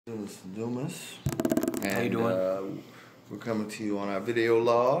Dumas. And, How you doing? We're coming to you on our video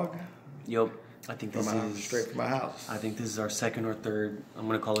log. Yup. I think this is straight from my house. I think this is our second or third. I'm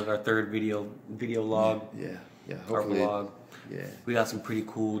gonna call it our third video log. Yeah. Our vlog. Yeah. We got some pretty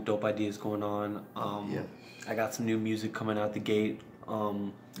cool, dope ideas going on. I got some new music coming out the gate.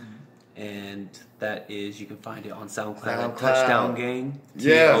 And that is, you can find it on SoundCloud. at TouchDownGang.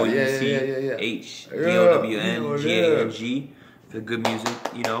 TouchDownGang for the good music,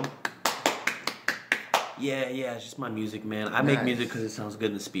 you know. Yeah, it's just my music, man. I make music because it sounds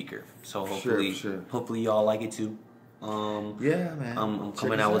good in the speaker. So hopefully y'all like it too. Yeah, man. I'm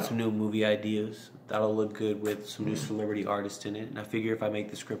coming out with some new movie ideas that'll look good with some new celebrity artists in it. And I figure if I make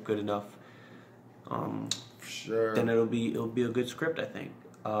the script good enough, then it'll be a good script, I think.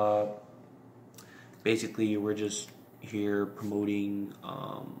 Basically, we're just here promoting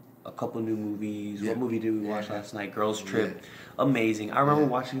a couple new movies. What movie did we watch last night? Girls Trip. Amazing. I remember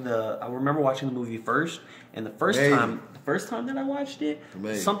watching the movie first, and the first time that I watched it,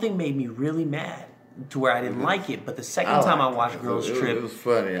 something made me really mad to where I didn't like it. But the second time I watched Girls Trip, it was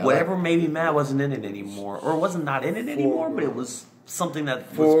funny. Whatever made me mad wasn't in it anymore, or wasn't not in it anymore, but it was something that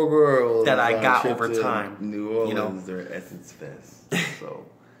I got over time. New Orleans, their Essence Fest. So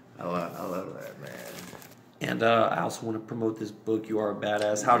I love that, man. And I also want to promote this book, You Are a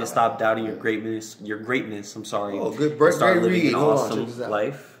Badass, How to Stop Doubting Your Greatness, I'm sorry. Oh, good break. Start Living an Awesome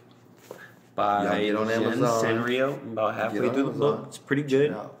Life by Jen Sanrio. I'm about halfway through the book. It's pretty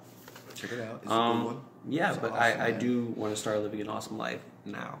good. Check it out. It's a good one. Yeah, but I do want to start living an awesome life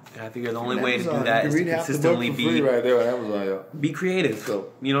now. And I figure the only way to do that is to consistently be creative.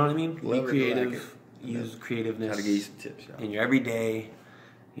 So, you know what I mean? Be creative. Use creativeness. How to get you some tips, in your everyday.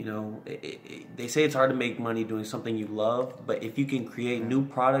 You know, they say it's hard to make money doing something you love, but if you can create new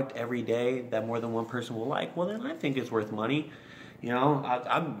product every day that more than one person will like, well, then I think it's worth money. You know,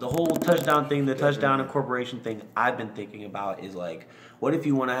 I'm the whole touchdown thing, the touchdown incorporation thing I've been thinking about is like, what if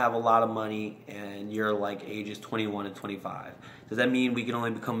you want to have a lot of money and you're like ages 21 and 25? Does that mean we can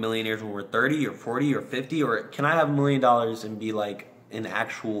only become millionaires when we're 30 or 40 or 50? Or can I have $1 million and be like an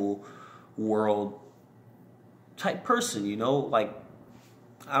actual world type person, you know? Like,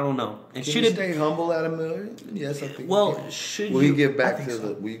 I don't know. And should you stay humble at $1 million? Yes, I think. Well, you give back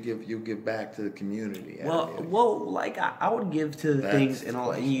to you give back to the community? Well, like I would give to the things, and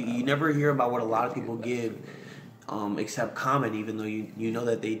all. You never hear about what a lot of people give, except comment. Even though you know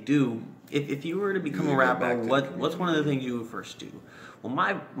that they do. If you were to become a rapper, what's one of the things you would first do? Well,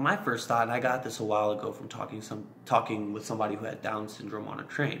 my first thought, and I got this a while ago from talking with somebody who had Down syndrome on a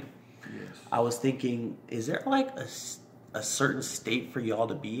train. Yes. I was thinking, is there like a certain state for y'all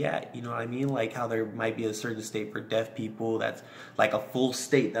to be at, you know what I mean? Like how there might be a certain state for deaf people that's like a full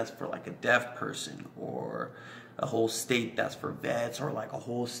state that's for like a deaf person, or a whole state that's for vets, or like a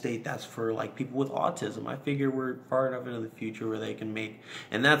whole state that's for like people with autism. I figure we're far enough into the future where they can make,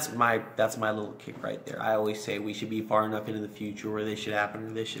 and that's my little kick right there. I always say we should be far enough into the future where this should happen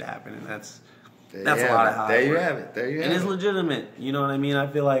or this should happen, and that's a lot of how there you have it. And it's legitimate, you know what I mean? I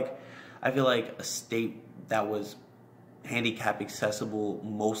feel like a state that was handicap accessible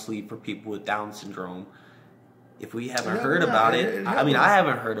mostly for people with Down syndrome. If we haven't heard about it, I mean, I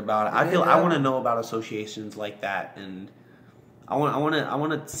haven't heard about it. I want to know about associations like that, and I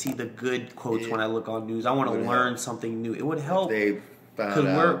want to see the good quotes when I look on news. I want to learn something new. It would help.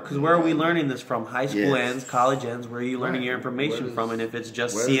 Because where are we learning this from? High school ends, college ends. Where are you learning your information from? And if it's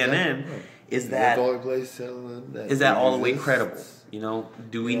just CNN, is that all the way credible? You know,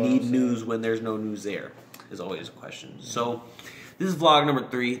 do we need news when there's no news there? Is always a question. So this is vlog number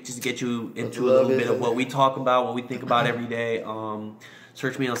 3, just to get you into a little bit of what we talk about, what we think about every day.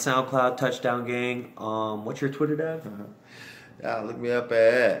 Search me on SoundCloud, TouchDownGang. What's your Twitter, Dad? Look me up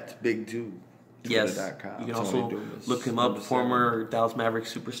at Big2. Yes. You can also look him up, former Dallas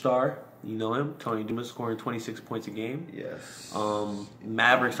Mavericks superstar. You know him, Tony Dumas, scoring 26 points a game. Yes.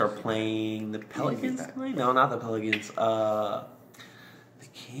 Mavericks are playing the Pelicans tonight? No, not the Pelicans. The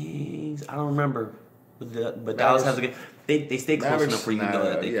Kings. I don't remember. But Dallas has a good. They stay close enough where you know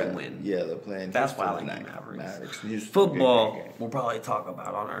that they can win. Yeah, they're playing. That's why I like the Mavericks. Football, we'll probably talk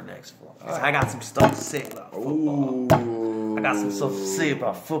about on our next vlog. I got some stuff to say about football. I got some stuff to say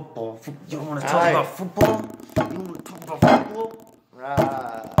about football. You don't want to talk about football? You want to talk about football? Right.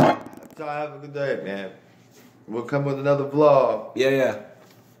 Have a good day, man. We'll come with another vlog. Yeah.